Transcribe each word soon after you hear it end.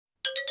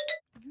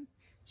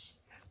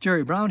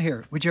Jerry Brown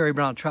here with Jerry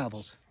Brown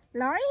Travels.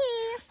 Lori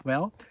here.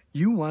 Well,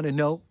 you want to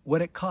know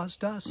what it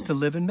cost us to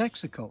live in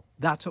Mexico.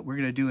 That's what we're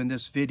going to do in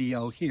this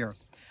video here.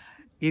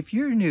 If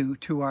you're new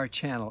to our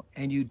channel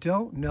and you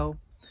don't know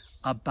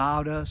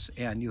about us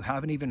and you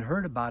haven't even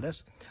heard about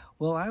us,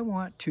 well, I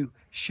want to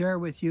share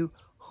with you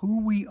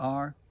who we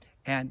are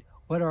and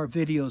what our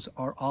videos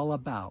are all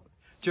about.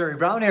 Jerry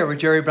Brown here with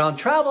Jerry Brown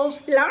Travels.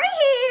 Lori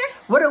here.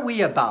 What are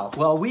we about?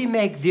 Well, we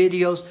make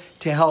videos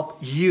to help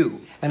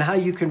you and how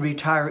you can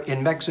retire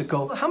in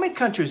Mexico. How many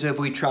countries have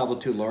we traveled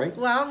to, Lori?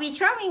 Well, we're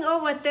traveling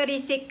over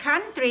 36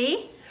 countries.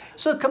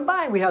 So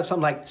combined, we have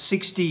something like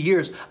 60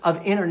 years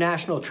of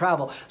international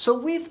travel. So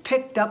we've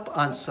picked up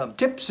on some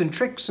tips and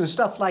tricks and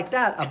stuff like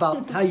that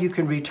about how you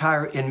can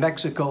retire in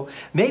Mexico.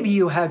 Maybe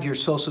you have your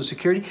Social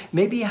Security,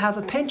 maybe you have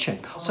a pension.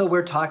 So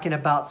we're talking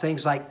about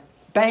things like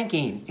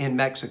banking in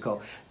Mexico,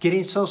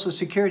 getting Social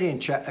Security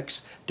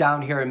checks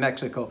down here in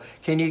Mexico.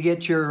 Can you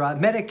get your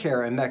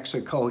Medicare in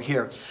Mexico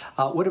here?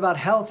 What about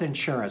health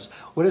insurance?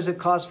 What does it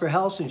cost for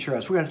health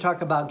insurance? We're going to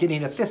talk about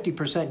getting a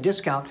 50%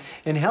 discount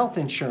in health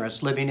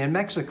insurance living in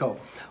Mexico.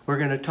 We're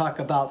going to talk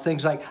about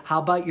things like, how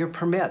about your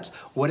permits?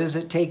 What does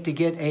it take to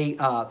get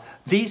a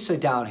visa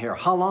down here?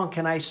 How long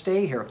can I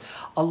stay here?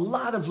 A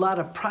lot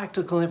of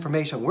practical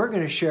information we're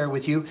going to share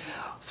with you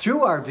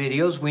through our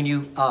videos when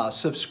you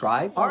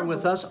subscribe or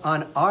with us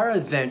on our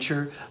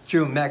adventure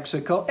through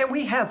Mexico. And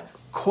we have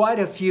quite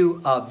a few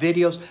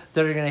videos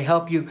that are going to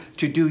help you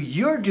to do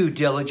your due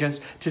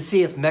diligence to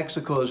see if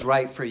Mexico is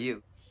right for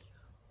you.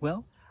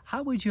 Well,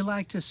 how would you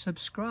like to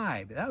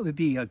subscribe? That would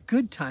be a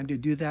good time to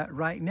do that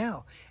right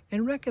now.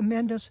 And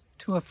recommend us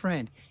to a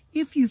friend.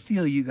 If you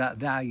feel you got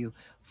value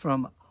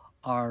from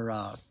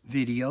our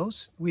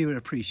videos, we would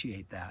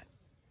appreciate that.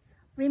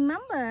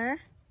 Remember,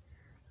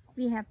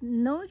 we have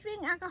no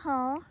drink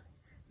alcohol,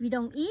 we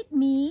don't eat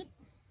meat,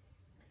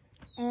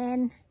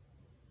 and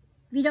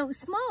we don't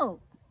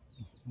smoke.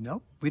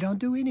 Nope, we don't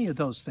do any of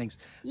those things.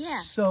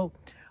 Yeah. So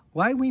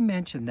why we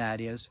mention that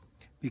is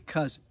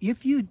because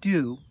if you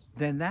do,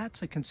 then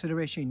that's a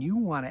consideration you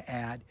want to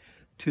add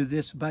to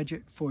this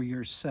budget for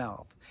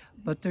yourself.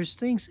 But there's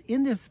things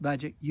in this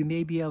budget you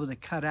may be able to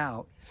cut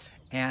out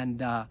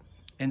and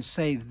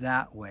save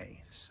that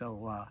way.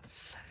 So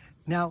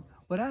now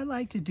what I'd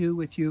like to do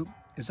with you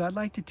is I'd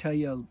like to tell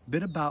you a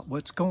bit about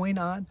what's going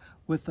on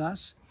with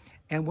us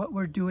and what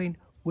we're doing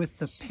with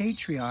the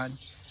Patreon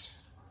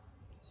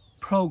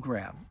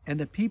program and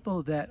the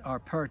people that are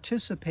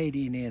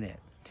participating in it.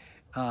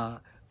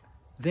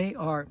 They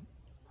are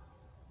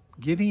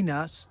giving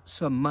us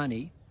some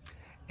money,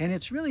 and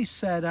it's really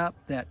set up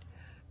that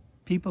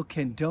people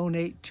can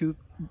donate to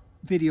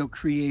video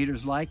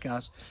creators like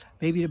us,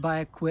 maybe to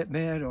buy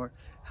equipment or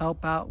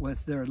help out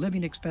with their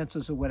living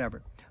expenses or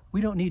whatever.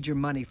 We don't need your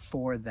money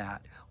for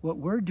that. What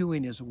we're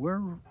doing is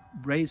we're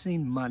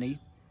raising money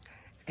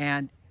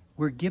and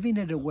we're giving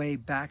it away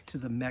back to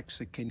the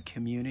Mexican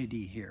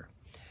community here.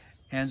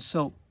 And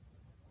so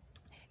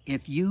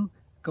if you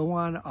go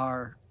on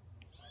our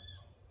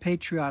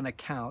Patreon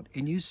account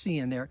and you see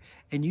in there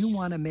and you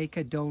want to make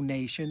a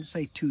donation,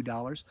 say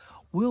 $2,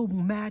 we'll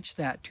match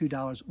that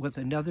 $2 with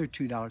another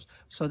 $2.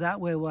 So that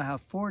way we'll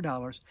have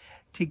 $4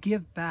 to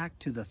give back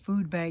to the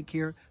food bank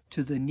here,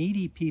 to the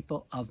needy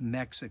people of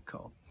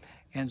Mexico.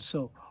 And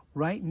so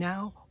right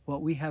now,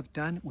 what we have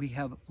done, we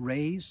have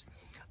raised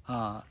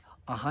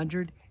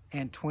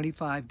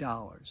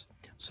 $125.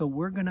 So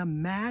we're going to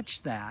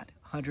match that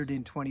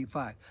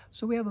 $125.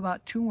 So we have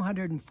about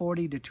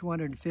 $240 to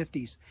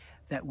 $250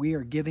 that we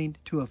are giving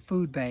to a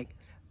food bank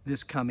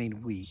this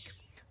coming week.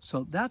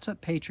 So that's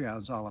what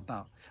Patreon's all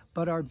about.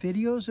 But our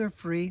videos are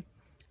free,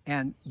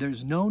 and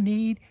there's no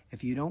need,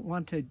 if you don't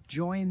want to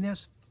join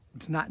this,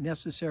 it's not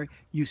necessary,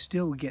 you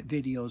still get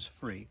videos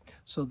free.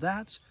 So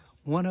that's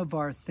one of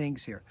our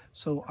things here.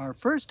 So our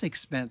first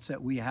expense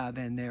that we have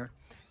in there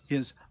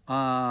is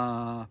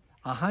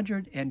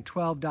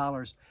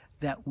 $112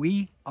 that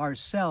we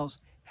ourselves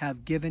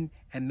have given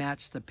and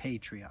matched the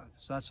Patreon.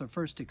 So that's the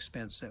first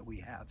expense that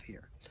we have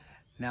here.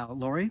 Now,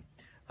 Lori,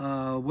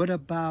 what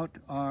about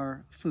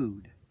our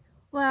food?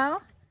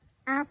 Well,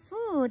 our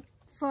food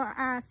for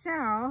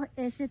ourselves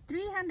is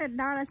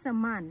 $300 a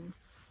month.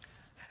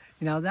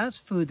 Now, that's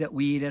food that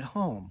we eat at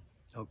home,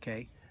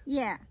 okay?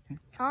 Yeah.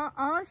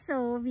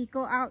 Also, we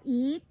go out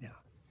eat. Yeah.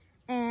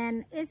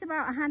 And it's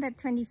about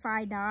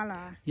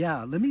 $125.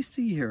 Yeah, let me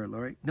see here,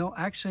 Lori. No,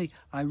 actually,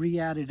 I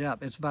re-added it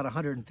up. It's about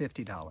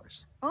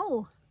 $150.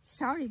 Oh,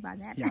 sorry about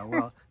that. Yeah,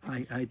 well,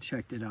 I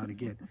checked it out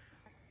again.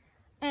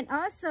 And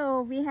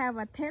also, we have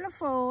a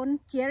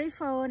telephone, Jerry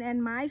phone,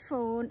 and my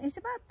phone. It's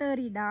about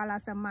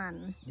 $30 a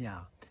month.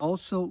 Yeah.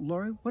 Also,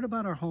 Lori, what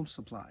about our home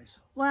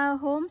supplies? Well,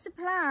 home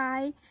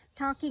supply,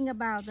 talking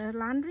about the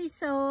laundry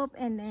soap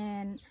and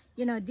then,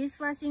 you know,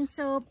 dishwashing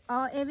soap,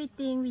 all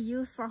everything we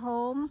use for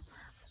home.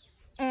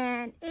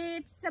 And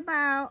it's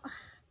about,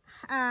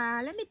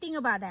 let me think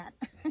about that.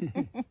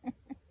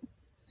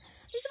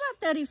 It's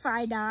about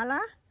 $35.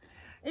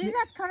 Is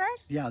that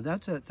correct? Yeah,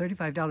 that's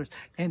 $35.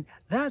 And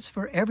that's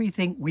for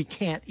everything we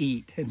can't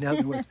eat. In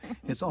other words,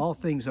 it's all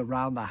things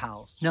around the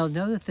house. Now,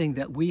 another thing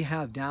that we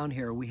have down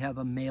here, we have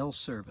a mail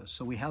service.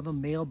 So we have a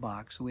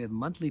mailbox. So we have a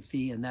monthly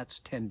fee, and that's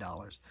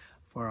 $10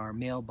 for our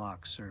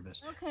mailbox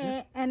service.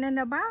 Okay, and then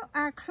about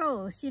our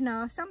clothes,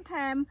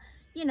 sometimes,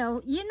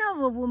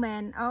 a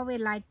woman always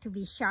like to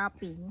be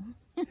shopping.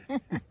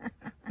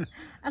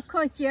 Of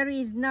course, Jerry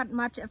is not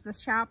much of the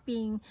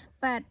shopping,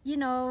 but,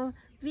 we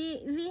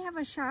have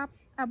a shop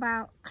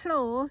about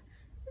clothes.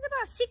 It's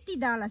about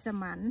 $60 a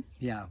month.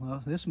 Yeah,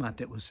 well, this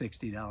month it was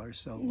 $60,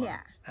 so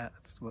yeah,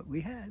 that's what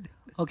we had.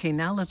 Okay,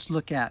 now let's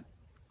look at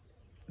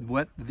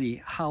what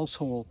the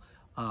household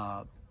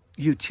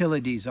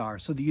utilities are.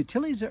 So the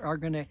utilities are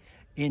going to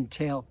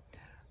entail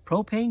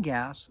propane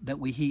gas that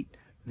we heat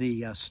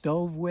the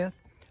stove with,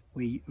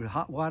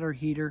 hot water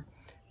heater,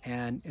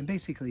 and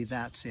basically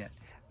that's it.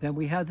 Then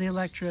we have the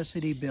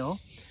electricity bill,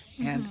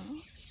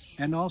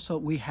 and also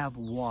we have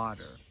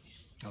water.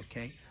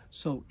 Okay,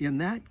 so in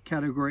that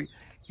category,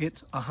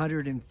 it's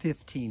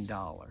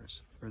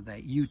 $115 for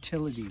the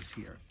utilities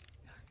here.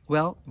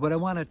 Well, what I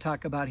want to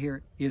talk about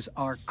here is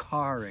our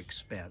car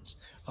expense.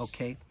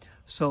 Okay,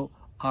 so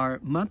our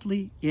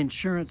monthly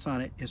insurance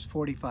on it is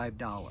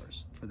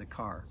 $45 for the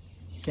car.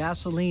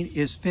 Gasoline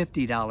is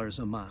 $50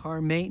 a month.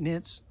 Car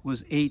maintenance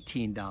was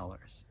 $18.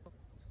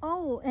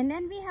 Oh, and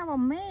then we have a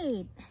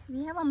maid.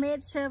 We have a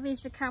maid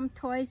service to come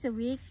twice a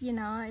week.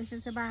 It's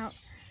just about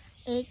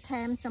 8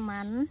 times a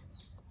month.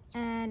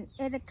 And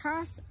it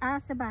costs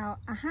us about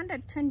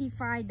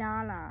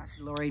 $125.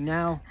 Lori,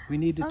 now we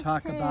need to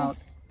talk about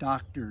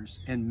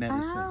doctors and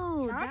medicine.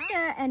 Oh,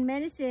 doctor and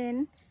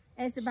medicine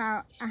is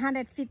about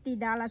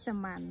 $150 a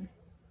month.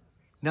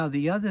 Now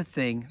the other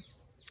thing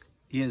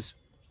is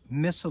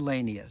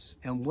miscellaneous,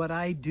 and what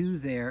I do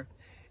there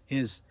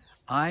is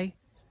I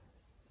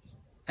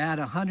add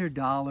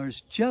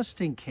 $100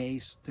 just in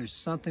case there's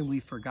something we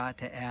forgot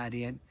to add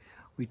in.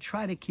 We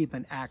try to keep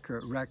an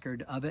accurate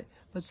record of it,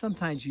 but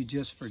sometimes you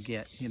just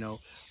forget, a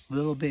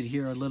little bit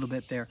here, a little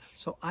bit there.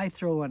 So I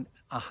throw in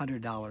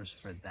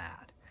 $100 for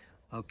that.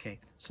 Okay,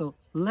 so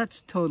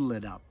let's total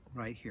it up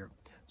right here.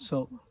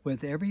 So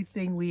with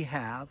everything we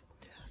have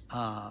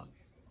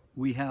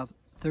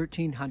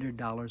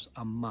 $1,300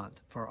 a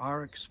month for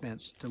our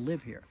expense to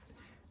live here.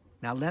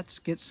 Now let's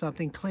get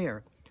something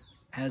clear.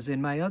 As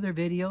in my other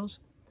videos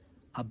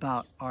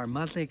about our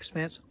monthly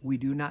expense, we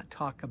do not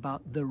talk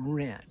about the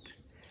rent.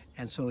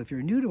 And so if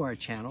you're new to our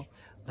channel,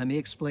 let me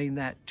explain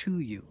that to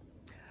you.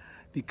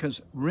 Because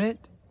rent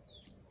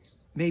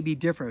may be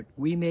different.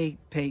 We may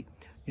pay,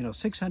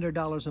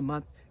 $600 a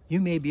month. You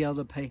may be able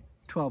to pay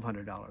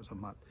 $1,200 a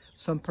month.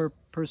 Some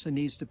person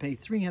needs to pay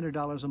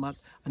 $300 a month.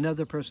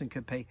 Another person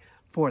could pay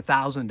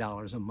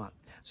 $4,000 a month.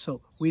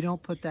 So we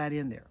don't put that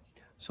in there.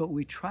 So what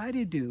we try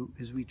to do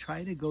is we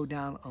try to go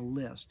down a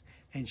list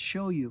and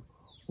show you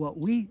what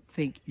we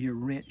think your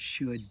rent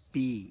should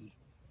be.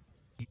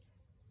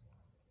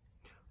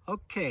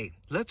 Okay,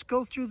 let's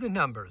go through the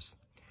numbers.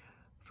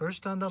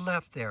 First on the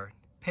left there,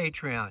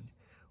 Patreon.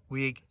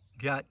 We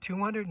got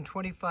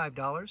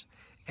 $225,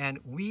 and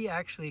we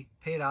actually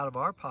paid out of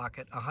our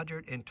pocket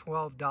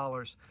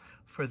 $112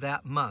 for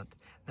that month.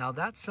 Now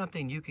that's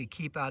something you could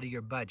keep out of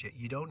your budget.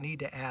 You don't need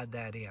to add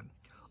that in.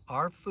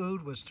 Our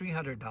food was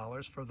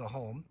 $300 for the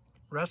home.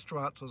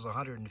 Restaurants was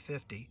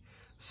 $150.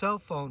 Cell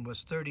phone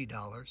was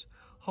 $30.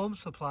 Home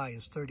supply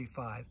is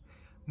 $35.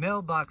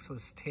 Mailbox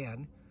was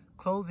 $10.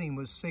 Clothing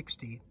was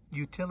 $60.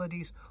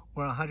 Utilities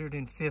were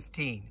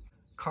 $115.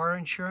 Car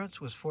insurance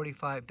was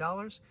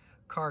 $45.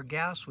 Car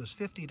gas was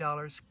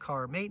 $50.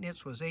 Car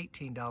maintenance was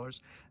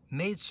 $18.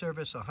 Maid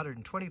service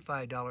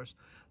 $125.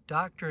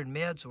 Doctor and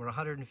meds were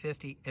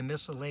 $150, and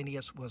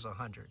miscellaneous was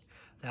 $100.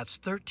 That's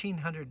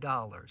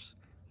 $1,300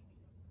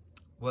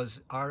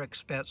 was our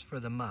expense for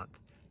the month,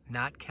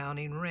 not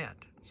counting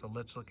rent. So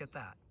let's look at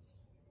that.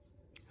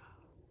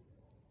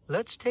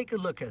 Let's take a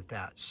look at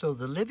that. So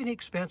the living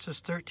expense is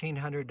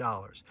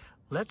 $1,300.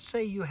 Let's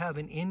say you have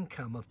an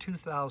income of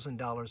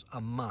 $2,000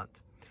 a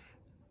month.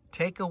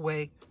 Take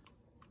away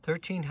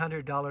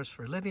 $1,300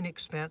 for living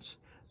expense.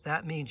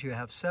 That means you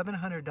have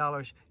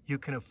 $700 you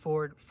can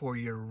afford for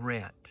your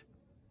rent.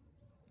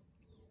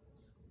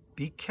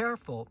 Be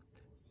careful.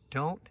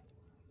 Don't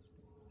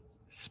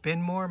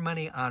spend more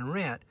money on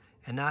rent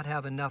and not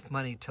have enough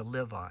money to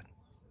live on.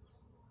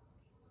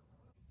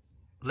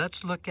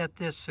 Let's look at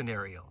this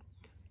scenario.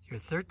 Your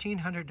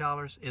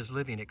 $1,300 is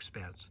living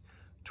expense.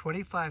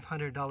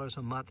 $2,500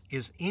 a month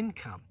is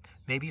income,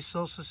 maybe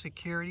Social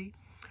Security,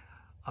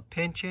 a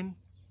pension,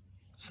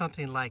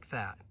 something like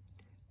that.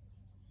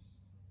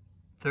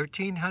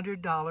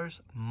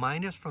 $1,300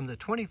 minus from the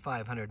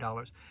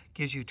 $2,500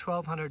 gives you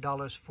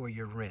 $1,200 for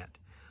your rent.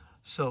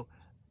 So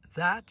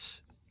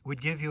that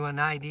would give you an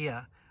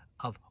idea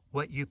of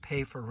what you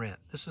pay for rent.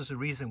 This is the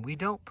reason we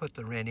don't put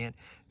the rent in,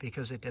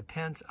 because it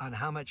depends on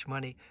how much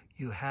money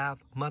you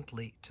have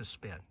monthly to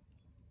spend.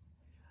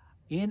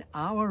 In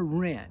our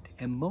rent,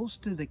 and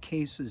most of the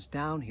cases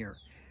down here,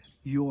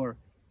 your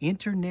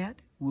internet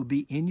will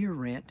be in your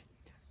rent,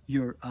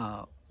 your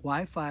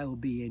Wi-Fi will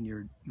be in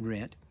your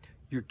rent.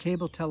 Your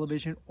cable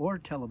television or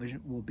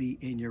television will be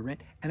in your rent.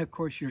 And of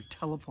course, your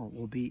telephone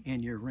will be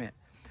in your rent.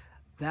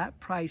 That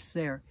price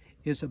there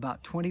is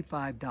about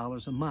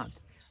 $25 a month.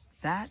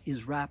 That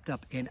is wrapped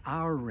up in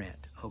our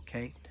rent,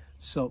 okay?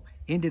 So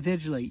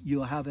individually,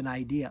 you'll have an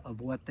idea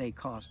of what they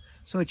cost.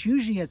 So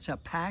it's a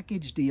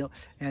package deal,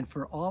 and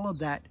for all of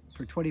that,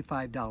 for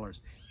 $25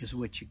 is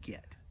what you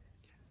get.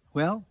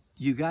 Well,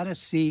 you got to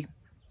see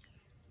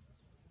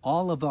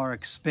all of our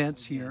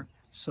expense here.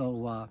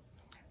 So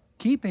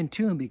keep in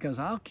tune, because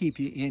I'll keep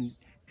you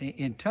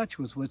in touch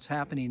with what's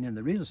happening in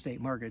the real estate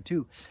market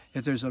too.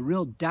 If there's a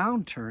real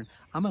downturn,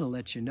 I'm going to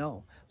let you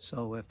know.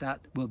 So if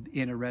that will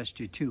interest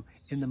you too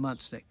in the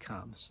months that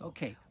comes.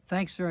 Okay,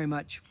 thanks very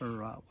much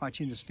for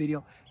watching this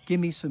video.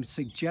 Give me some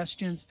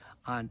suggestions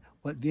on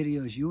what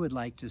videos you would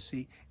like to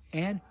see.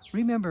 And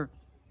remember,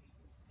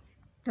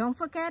 don't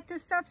forget to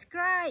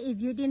subscribe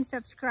if you didn't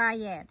subscribe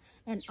yet.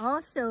 And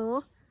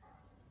also,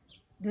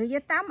 do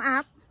your thumb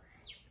up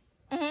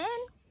and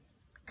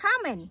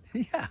comment.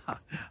 Yeah,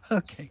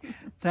 okay.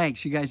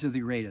 Thanks, you guys are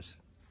the greatest.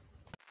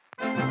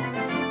 Amy!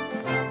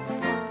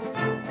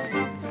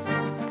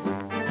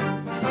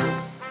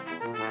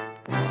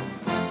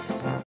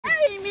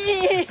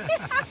 I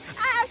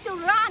have to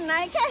run,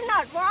 I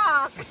cannot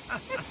walk.